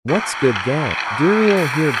What's good, gang? Duriel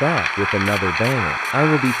here, back with another banger. I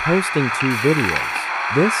will be posting 2 videos.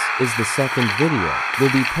 This is the second video. We'll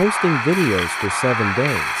be posting videos for 7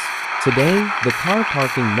 days. Today, the car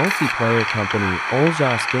parking multiplayer company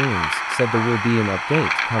Oljas Games said there will be an update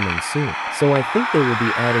coming soon. So I think they will be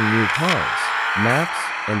adding new cars, maps,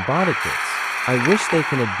 and body kits. I wish they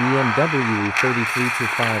can add BMW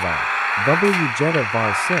E3325i, W Jetta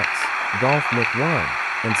VAR 6, Golf Mach 1,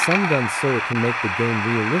 and some guns so it can make the game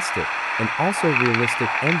realistic, and also realistic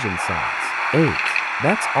engine sounds. 8.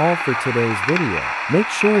 That's all for today's video. Make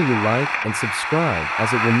sure you like and subscribe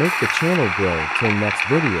as it will make the channel grow till next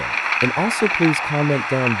video. And also please comment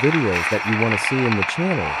down videos that you want to see in the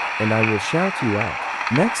channel, and I will shout you out.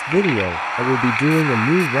 Next video, I will be doing a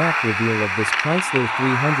new wrap reveal of this Chrysler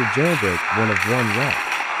 300 Jailbreak 1 of 1 wrap.